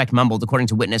 the suspect mumbled, according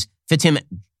to witness Fatim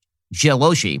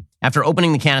Jalloshi, after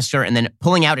opening the canister and then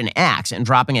pulling out an axe and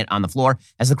dropping it on the floor.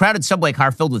 As the crowded subway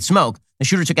car filled with smoke, the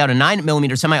shooter took out a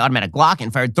 9mm semi-automatic Glock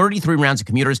and fired 33 rounds at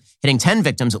commuters, hitting 10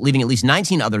 victims, leaving at least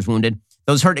 19 others wounded.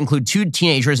 Those hurt include 2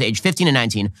 teenagers aged 15 and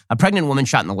 19, a pregnant woman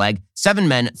shot in the leg, 7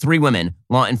 men, 3 women,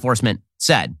 law enforcement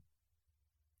said.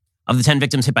 Of the 10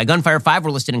 victims hit by gunfire, 5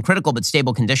 were listed in critical but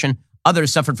stable condition.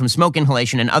 Others suffered from smoke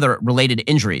inhalation and other related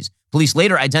injuries. Police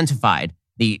later identified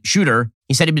the shooter.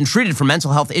 He said he'd been treated for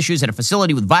mental health issues at a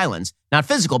facility with violence, not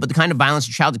physical, but the kind of violence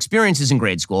a child experiences in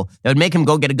grade school that would make him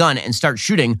go get a gun and start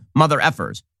shooting mother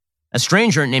effers. A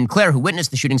stranger named Claire who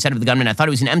witnessed the shooting said of the gunman, "I thought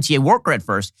he was an MTA worker at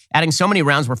first, adding so many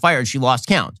rounds were fired she lost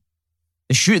count."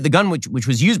 The gun which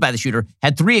was used by the shooter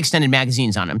had 3 extended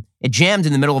magazines on him. It jammed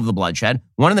in the middle of the bloodshed.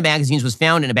 One of the magazines was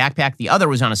found in a backpack. The other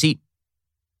was on a seat.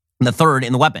 And the third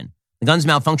in the weapon. The gun's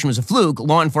malfunction was a fluke.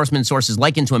 Law enforcement sources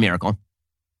likened to a miracle.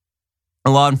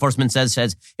 Law enforcement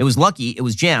says it was lucky it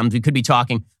was jammed. We could be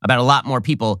talking about a lot more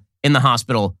people in the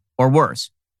hospital or worse.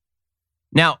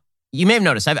 Now, you may have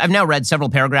noticed, I've now read several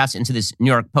paragraphs into this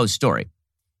New York Post story.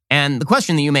 And the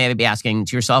question that you may be asking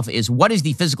to yourself is, what is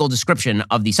the physical description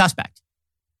of the suspect?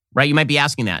 Right? You might be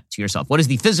asking that to yourself. What is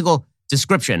the physical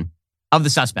description of the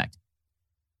suspect?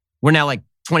 We're now like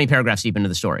 20 paragraphs deep into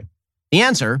the story. The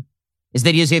answer is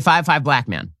that he is a 5'5" black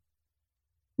man.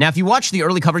 Now, if you watch the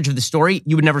early coverage of the story,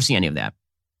 you would never see any of that.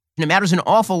 And it matters an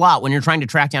awful lot when you're trying to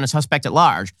track down a suspect at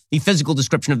large, the physical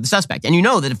description of the suspect. And you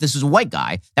know that if this was a white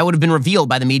guy, that would have been revealed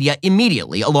by the media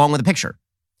immediately, along with a picture.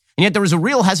 And yet there was a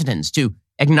real hesitance to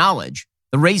acknowledge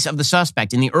the race of the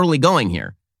suspect in the early going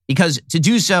here, because to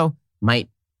do so might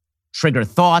trigger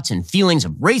thoughts and feelings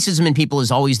of racism in people is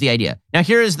always the idea. Now,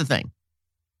 here is the thing.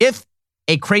 If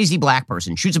a crazy black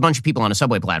person shoots a bunch of people on a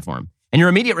subway platform, and your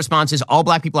immediate response is all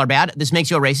black people are bad, this makes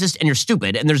you a racist and you're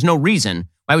stupid and there's no reason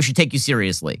why we should take you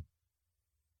seriously.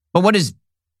 But what is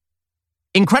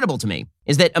incredible to me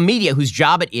is that a media whose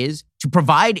job it is to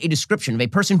provide a description of a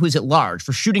person who is at large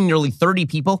for shooting nearly 30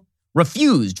 people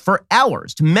refused for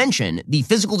hours to mention the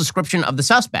physical description of the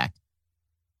suspect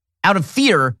out of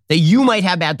fear that you might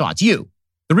have bad thoughts. You.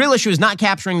 The real issue is not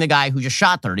capturing the guy who just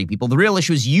shot 30 people. The real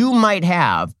issue is you might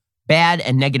have bad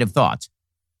and negative thoughts.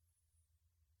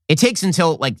 It takes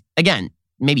until, again,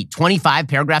 maybe 25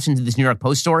 paragraphs into this New York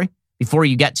Post story before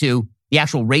you get to the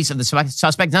actual race of the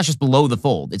suspect. It's not just below the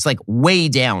fold. It's like way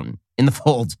down in the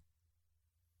fold.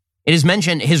 It is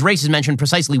mentioned, his race is mentioned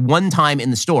precisely one time in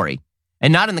the story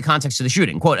and not in the context of the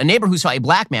shooting. Quote, a neighbor who saw a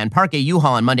black man park a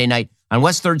U-Haul on Monday night on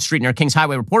West 3rd Street near Kings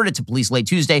Highway reported it to police late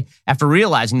Tuesday after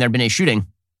realizing there had been a shooting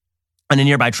on a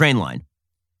nearby train line.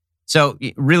 So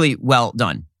really well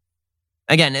done.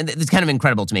 Again, it's kind of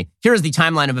incredible to me. Here is the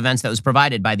timeline of events that was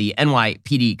provided by the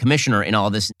NYPD commissioner in all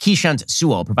of this, Keeshant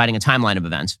Sewell, providing a timeline of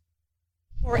events.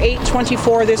 For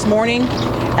 8:24 this morning,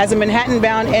 as a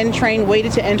Manhattan-bound N train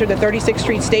waited to enter the 36th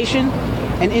Street station,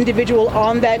 an individual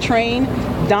on that train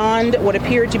donned what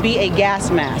appeared to be a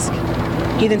gas mask.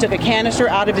 He then took a canister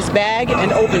out of his bag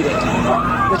and opened it.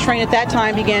 The train at that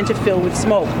time began to fill with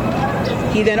smoke.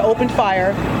 He then opened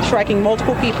fire, striking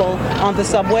multiple people on the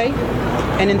subway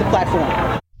and in the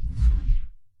platform.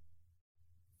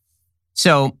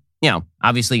 So,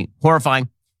 obviously horrifying.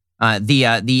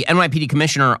 The NYPD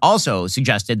commissioner also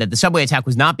suggested that the subway attack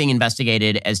was not being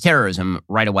investigated as terrorism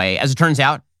right away. As it turns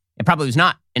out, it probably was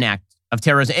not an act of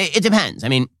terrorism. It depends. I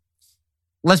mean,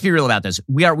 let's be real about this.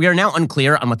 We are now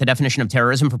unclear on what the definition of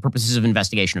terrorism for purposes of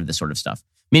investigation of this sort of stuff.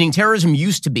 Meaning terrorism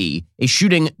used to be a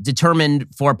shooting determined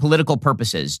for political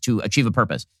purposes to achieve a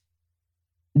purpose.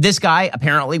 This guy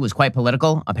apparently was quite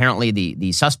political. Apparently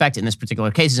the suspect in this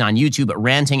particular case is on YouTube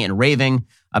ranting and raving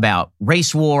about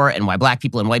race war and why black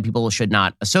people and white people should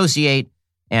not associate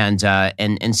and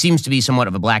seems to be somewhat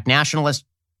of a black nationalist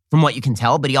from what you can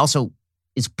tell, but he also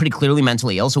is pretty clearly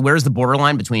mentally ill. So where's the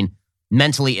borderline between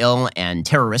mentally ill and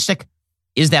terroristic?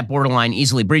 Is that borderline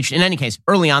easily breached? In any case,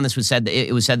 early on it was said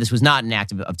this was not an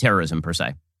act of terrorism per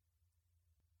se.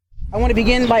 I want to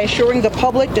begin by assuring the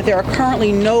public that there are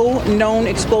currently no known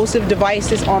explosive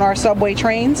devices on our subway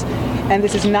trains, and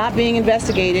this is not being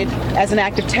investigated as an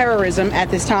act of terrorism at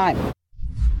this time.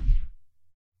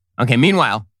 Okay,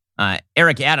 meanwhile,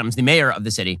 Eric Adams, the mayor of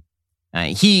the city,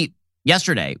 he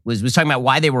yesterday was talking about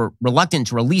why they were reluctant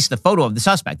to release the photo of the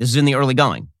suspect. This is in the early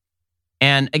going.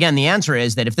 And again, the answer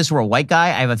is that if this were a white guy,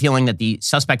 I have a feeling that the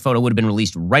suspect photo would have been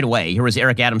released right away. Here was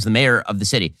Eric Adams, the mayor of the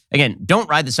city. Again, don't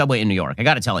ride the subway in New York. I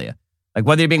got to tell you, like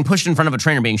whether you're being pushed in front of a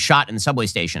train or being shot in the subway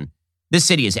station, this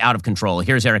city is out of control.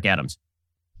 Here's Eric Adams.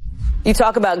 You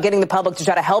talk about getting the public to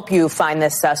try to help you find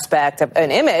this suspect. An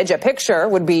image, a picture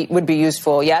would be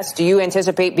useful. Yes. Do you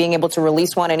anticipate being able to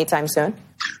release one anytime soon?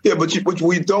 Yeah, but what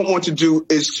we don't want to do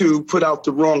is to put out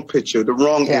the wrong picture, the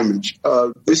wrong image.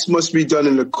 This must be done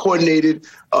in a coordinated,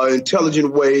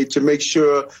 intelligent way to make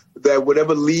sure that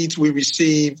whatever leads we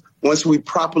receive, once we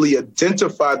properly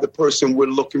identify the person we're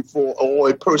looking for or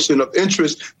a person of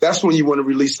interest, that's when you want to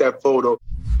release that photo.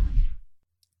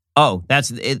 Oh,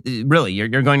 that's it, really, you're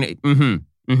going to,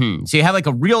 So you have like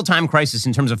a real-time crisis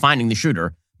in terms of finding the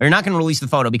shooter, but you're not going to release the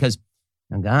photo because,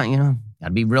 gotta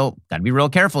be real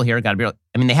careful here.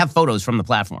 They have photos from the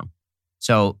platform.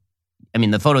 So,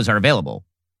 the photos are available.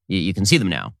 You can see them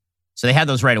now. So they had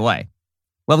those right away.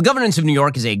 Well, the governance of New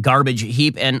York is a garbage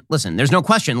heap. And listen, there's no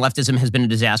question leftism has been a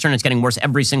disaster and it's getting worse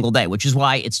every single day, which is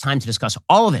why it's time to discuss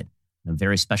all of it in a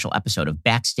very special episode of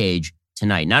Backstage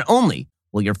tonight. Not only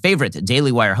will your favorite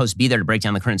Daily Wire host be there to break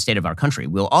down the current state of our country,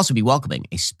 we'll also be welcoming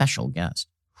a special guest.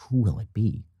 Who will it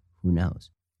be? Who knows?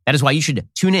 That is why you should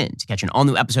tune in to catch an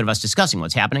all-new episode of us discussing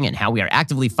what's happening and how we are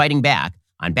actively fighting back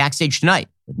on Backstage tonight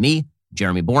with me,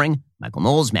 Jeremy Boring, Michael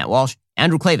Knowles, Matt Walsh,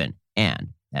 Andrew Klavan,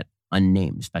 and that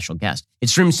unnamed special guest. It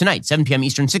streams tonight, 7 p.m.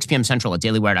 Eastern, 6 p.m. Central at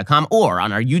dailywire.com or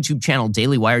on our YouTube channel,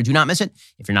 Daily Wire. Do not miss it.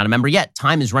 If you're not a member yet,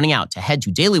 time is running out to head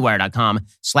to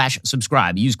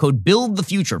dailywire.com/subscribe. Use code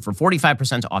BUILDTHEFUTURE for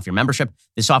 45% off your membership.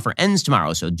 This offer ends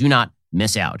tomorrow, so do not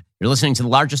miss out. You're listening to the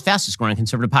largest, fastest growing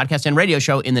conservative podcast and radio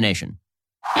show in the nation.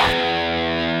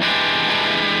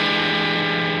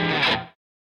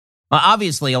 Well,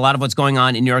 obviously, a lot of what's going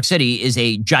on in New York City is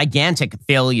a gigantic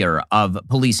failure of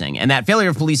policing. And that failure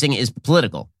of policing is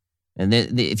political. And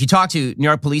if you talk to New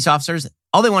York police officers,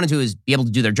 all they want to do is be able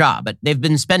to do their job. But they've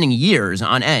been spending years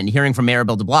on end hearing from Mayor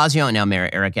Bill de Blasio and now Mayor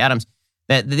Eric Adams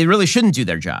that they really shouldn't do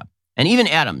their job. And even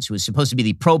Adams, who is supposed to be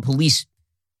the pro-police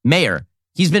mayor,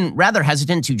 he's been rather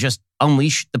hesitant to just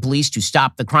unleash the police to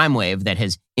stop the crime wave that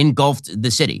has engulfed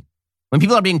the city. When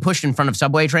people are being pushed in front of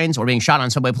subway trains or being shot on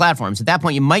subway platforms, at that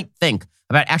point, you might think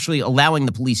about actually allowing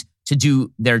the police to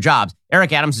do their jobs.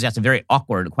 Eric Adams has asked a very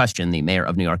awkward question, the mayor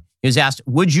of New York. He was asked,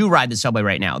 would you ride the subway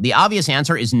right now? The obvious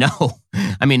answer is no.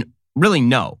 Really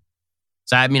no.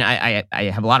 So, I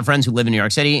have a lot of friends who live in New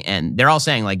York City, and they're all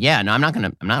saying like, yeah, no, I'm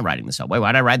not riding the subway.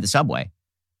 Why'd I ride the subway?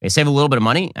 They save a little bit of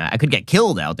money. I could get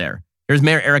killed out there. Here's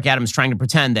Mayor Eric Adams trying to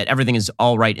pretend that everything is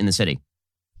all right in the city.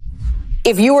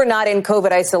 If you were not in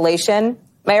COVID isolation,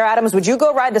 Mayor Adams, would you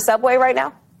go ride the subway right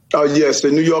now? Yes,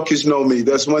 the New Yorkers know me.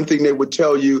 That's one thing they would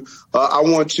tell you. I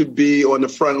want to be on the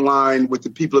front line with the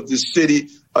people of this city,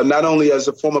 not only as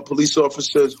a former police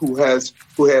officer who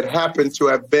had happened to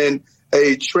have been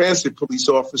a transit police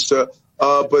officer,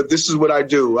 but this is what I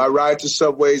do. I ride the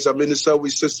subways. I'm in the subway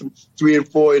system 3 and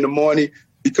 4 in the morning,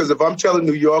 because if I'm telling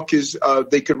New Yorkers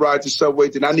they could ride the subway,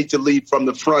 then I need to lead from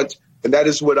the front, and that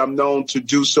is what I'm known to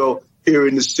do so here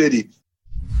in the city.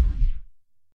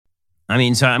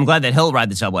 So I'm glad that he'll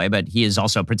ride the subway, but he is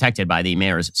also protected by the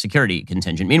mayor's security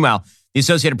contingent. Meanwhile, the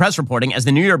Associated Press reporting, as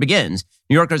the new year begins,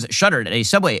 New Yorkers shuddered at a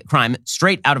subway crime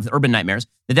straight out of the urban nightmares.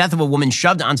 The death of a woman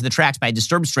shoved onto the tracks by a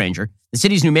disturbed stranger. The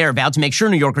city's new mayor vowed to make sure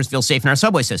New Yorkers feel safe in our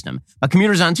subway system. But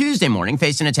commuters on Tuesday morning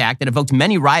faced an attack that evoked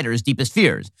many riders' deepest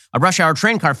fears. A rush-hour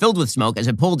train car filled with smoke as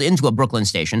it pulled into a Brooklyn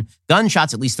station.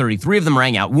 Gunshots, at least 33 of them,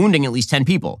 rang out, wounding at least 10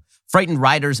 people. Frightened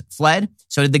riders fled.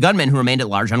 So did the gunmen who remained at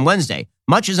large on Wednesday.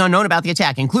 Much is unknown about the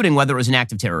attack, including whether it was an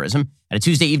act of terrorism. At a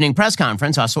Tuesday evening press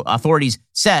conference, authorities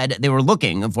said they were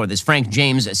looking for this Frank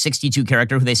James 62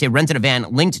 character who they say rented a van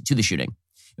linked to the shooting.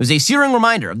 It was a searing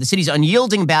reminder of the city's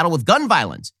unyielding battle with gun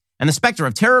violence and the specter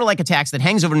of terror-like attacks that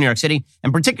hangs over New York City,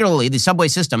 and particularly the subway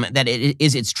system that it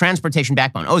is its transportation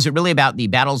backbone. Oh, is it really about the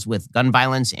battles with gun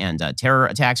violence and terror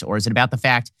attacks, or is it about the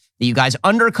fact that you guys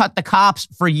undercut the cops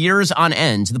for years on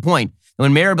end to the point that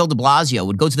when Mayor Bill de Blasio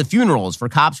would go to the funerals for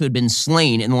cops who had been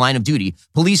slain in the line of duty,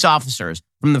 police officers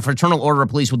from the Fraternal Order of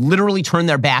Police would literally turn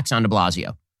their backs on de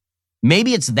Blasio?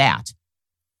 Maybe it's that.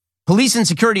 Police and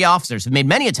security officers have made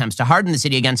many attempts to harden the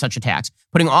city against such attacks,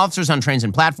 putting officers on trains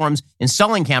and platforms,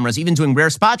 installing cameras, even doing rare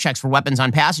spot checks for weapons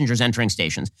on passengers entering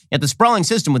stations. Yet the sprawling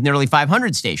system with nearly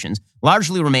 500 stations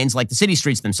largely remains like the city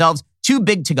streets themselves, too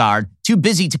big to guard, too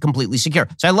busy to completely secure.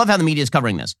 So I love how the media is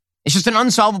covering this. It's just an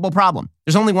unsolvable problem.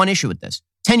 There's only one issue with this.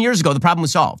 10 years ago, the problem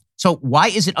was solved. So why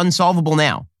is it unsolvable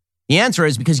now? The answer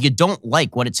is because you don't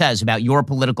like what it says about your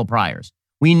political priors.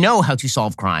 We know how to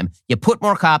solve crime. You put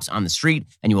more cops on the street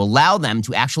and you allow them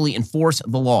to actually enforce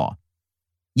the law.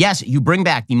 Yes, you bring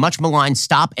back the much maligned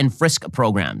stop and frisk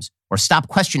programs, or stop,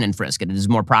 question, and frisk, it is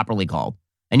more properly called.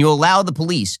 And you allow the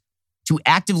police to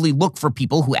actively look for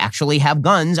people who actually have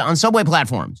guns on subway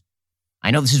platforms.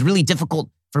 I know this is really difficult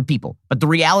for people, but the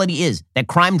reality is that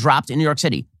crime dropped in New York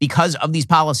City because of these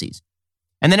policies.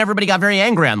 And then everybody got very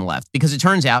angry on the left because it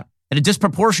turns out that a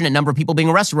disproportionate number of people being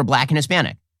arrested were Black and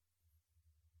Hispanic.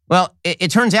 Well,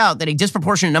 it turns out that a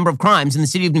disproportionate number of crimes in the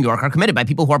city of New York are committed by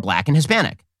people who are Black and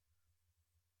Hispanic.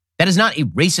 That is not a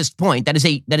racist point. That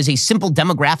is a simple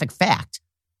demographic fact.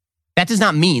 That does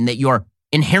not mean that you're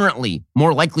inherently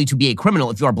more likely to be a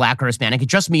criminal if you are Black or Hispanic. It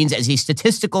just means as a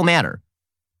statistical matter,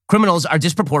 criminals are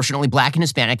disproportionately Black and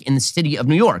Hispanic in the city of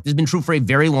New York. This has been true for a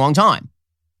very long time.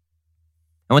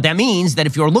 And what that means is that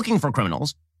if you're looking for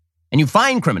criminals and you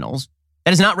find criminals,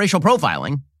 that is not racial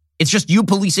profiling. It's just you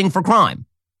policing for crime.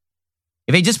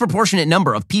 If a disproportionate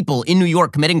number of people in New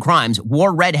York committing crimes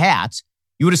wore red hats,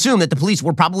 you would assume that the police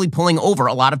were probably pulling over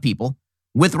a lot of people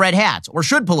with red hats, or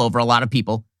should pull over a lot of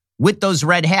people with those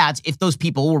red hats if those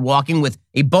people were walking with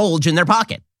a bulge in their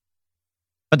pocket.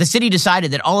 But the city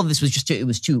decided that all of this was it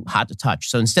was too hot to touch.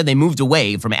 So instead they moved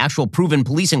away from actual proven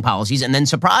policing policies, and then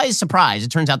surprise, surprise, it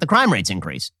turns out the crime rates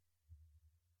increase.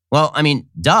 Well, I mean,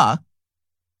 duh.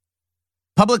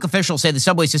 Public officials say the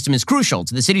subway system is crucial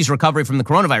to the city's recovery from the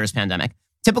coronavirus pandemic.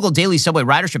 Typical daily subway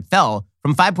ridership fell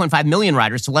from 5.5 million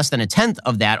riders to less than a tenth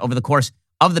of that over the course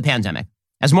of the pandemic.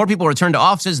 As more people return to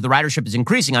offices, the ridership is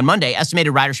increasing. On Monday,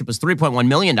 estimated ridership was $3.1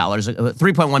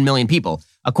 million people,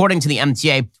 according to the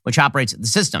MTA, which operates the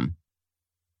system.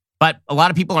 But a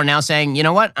lot of people are now saying, you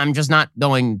know what, I'm just not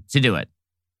going to do it.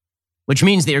 Which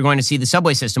means that you're going to see the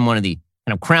subway system, one of the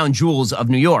kind of crown jewels of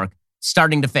New York,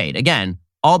 starting to fade. Again,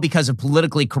 all because of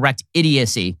politically correct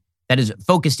idiocy that is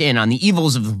focused in on the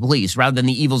evils of the police rather than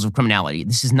the evils of criminality.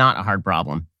 This is not a hard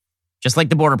problem. Just like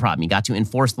the border problem, you got to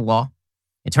enforce the law.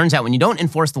 It turns out when you don't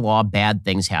enforce the law, bad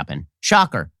things happen.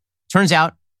 Shocker. Turns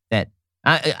out that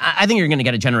I think you're going to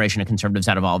get a generation of conservatives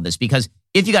out of all of this, because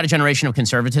if you got a generation of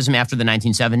conservatism after the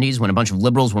 1970s, when a bunch of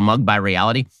liberals were mugged by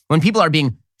reality, when people are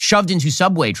being shoved into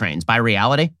subway trains by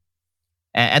reality,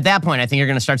 at that point, I think you're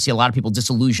going to start to see a lot of people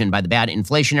disillusioned by the bad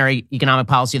inflationary economic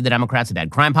policy of the Democrats, the bad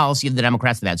crime policy of the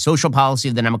Democrats, the bad social policy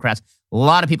of the Democrats. A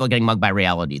lot of people are getting mugged by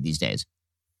reality these days.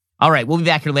 All right, we'll be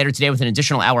back here later today with an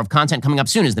additional hour of content coming up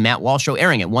soon as The Matt Walsh Show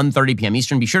airing at 1:30 p.m.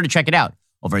 Eastern. Be sure to check it out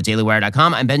over at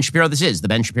dailywire.com. I'm Ben Shapiro. This is The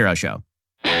Ben Shapiro Show.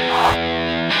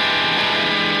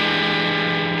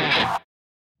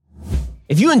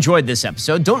 If you enjoyed this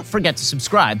episode, don't forget to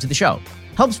subscribe to the show.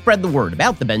 Help spread the word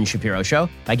about The Ben Shapiro Show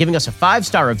by giving us a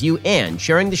 5-star review and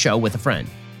sharing the show with a friend.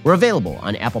 We're available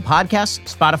on Apple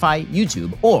Podcasts, Spotify,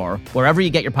 YouTube, or wherever you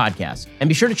get your podcasts. And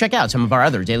be sure to check out some of our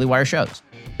other Daily Wire shows.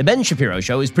 The Ben Shapiro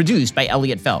Show is produced by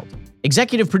Elliot Feld.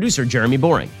 Executive producer Jeremy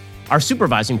Boring. Our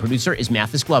supervising producer is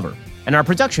Mathis Glover. And our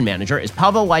production manager is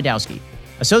Pavel Wydowski.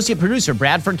 Associate producer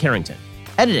Bradford Carrington.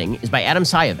 Editing is by Adam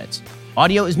Sayevitz.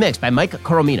 Audio is mixed by Mike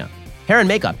Coromina. Hair and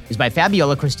makeup is by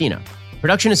Fabiola Cristina.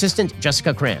 Production assistant,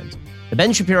 Jessica Crand. The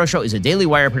Ben Shapiro Show is a Daily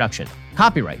Wire production.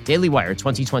 Copyright Daily Wire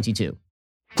 2022.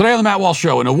 Today on The Matt Walsh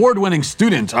Show, an award-winning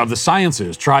student of the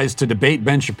sciences tries to debate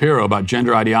Ben Shapiro about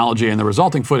gender ideology, and the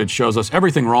resulting footage shows us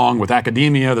everything wrong with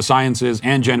academia, the sciences,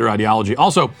 and gender ideology.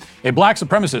 Also, a black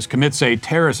supremacist commits a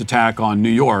terrorist attack on New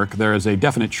York. There is a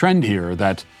definite trend here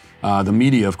that the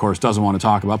media, of course, doesn't want to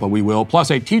talk about, but we will. Plus,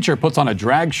 a teacher puts on a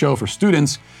drag show for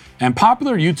students, and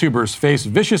popular YouTubers face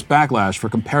vicious backlash for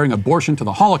comparing abortion to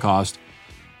the Holocaust.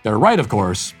 They're right, of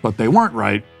course, but they weren't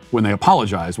right when they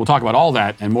apologized. We'll talk about all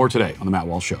that and more today on The Matt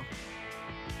Walsh Show.